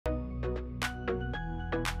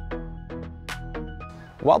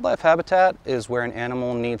Wildlife habitat is where an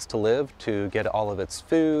animal needs to live to get all of its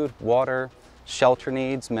food, water, shelter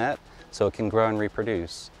needs met so it can grow and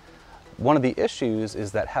reproduce. One of the issues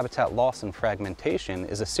is that habitat loss and fragmentation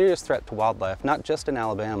is a serious threat to wildlife, not just in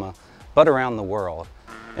Alabama, but around the world.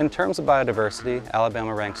 In terms of biodiversity,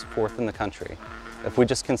 Alabama ranks 4th in the country. If we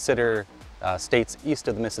just consider states east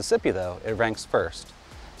of the Mississippi though, it ranks 1st.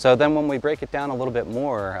 So then when we break it down a little bit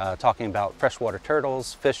more, talking about freshwater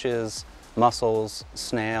turtles, fishes, mussels,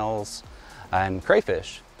 snails, and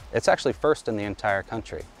crayfish, it's actually 1st in the entire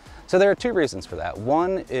country. So there are 2 reasons for that.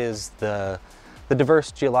 One is the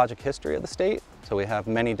diverse geologic history of the state. So we have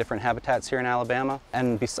many different habitats here in Alabama.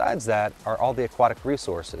 And besides that are all the aquatic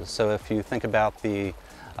resources. So if you think about the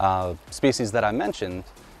species that I mentioned,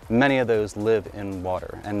 many of those live in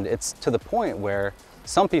water. And it's to the point where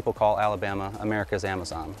some people call Alabama America's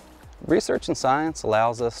Amazon. Research and science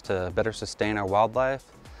allows us to better sustain our wildlife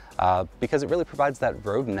because it really provides that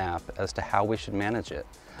roadmap as to how we should manage it.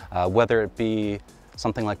 Whether it be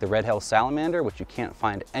something like the red-tailed salamander, which you can't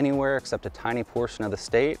find anywhere except a tiny portion of the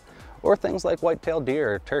state, or things like white-tailed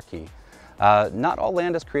deer or turkey. Not all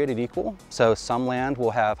land is created equal, so some land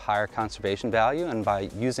will have higher conservation value, and by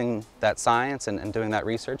using that science and doing that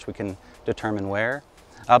research, we can determine where.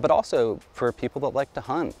 But also for people that like to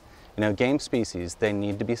hunt. You know, game species, they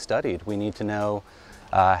need to be studied. We need to know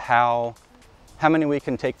how many we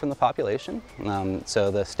can take from the population, so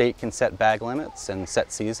the state can set bag limits and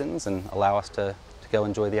set seasons and allow us to go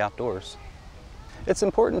enjoy the outdoors. It's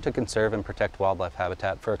important to conserve and protect wildlife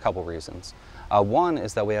habitat for a couple reasons. One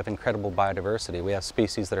is that we have incredible biodiversity. We have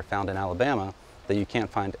species that are found in Alabama that you can't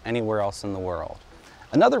find anywhere else in the world.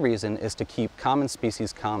 Another reason is to keep common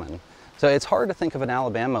species common. So it's hard to think of an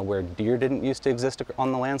Alabama where deer didn't used to exist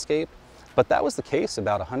on the landscape, but that was the case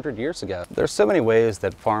about 100 years ago. There's so many ways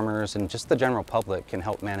that farmers and just the general public can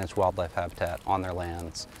help manage wildlife habitat on their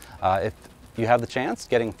lands. If you have the chance,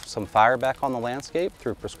 getting some fire back on the landscape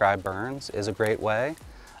through prescribed burns is a great way.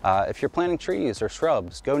 If you're planting trees or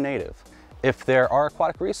shrubs, go native. If there are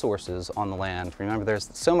aquatic resources on the land, remember there's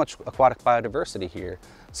so much aquatic biodiversity here.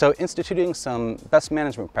 So instituting some best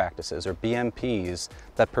management practices or BMPs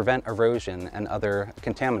that prevent erosion and other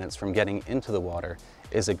contaminants from getting into the water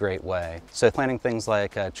is a great way. So planting things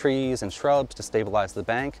like trees and shrubs to stabilize the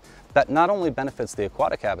bank, that not only benefits the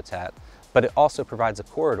aquatic habitat, but it also provides a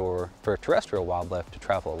corridor for terrestrial wildlife to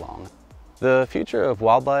travel along. The future of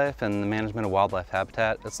wildlife and the management of wildlife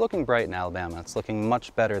habitat, it's looking bright in Alabama. It's looking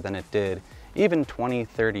much better than it did even 20,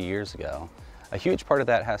 30 years ago. A huge part of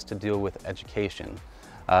that has to do with education.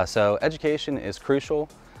 So education is crucial.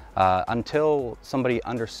 Until somebody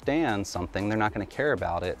understands something, they're not going to care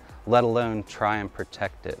about it, let alone try and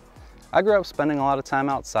protect it. I grew up spending a lot of time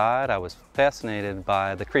outside. I was fascinated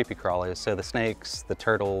by the creepy crawlies, so the snakes, the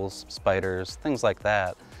turtles, spiders, things like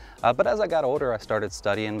that. But as I got older, I started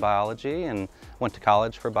studying biology and went to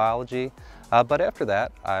college for biology. But after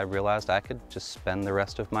that, I realized I could just spend the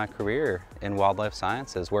rest of my career in wildlife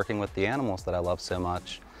sciences, working with the animals that I love so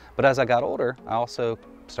much. But as I got older, I also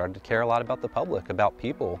started to care a lot about the public, about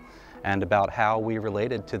people, and about how we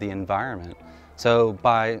related to the environment. So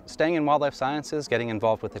by staying in wildlife sciences, getting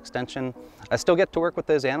involved with extension, I still get to work with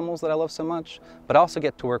those animals that I love so much, but I also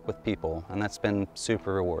get to work with people, and that's been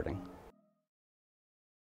super rewarding.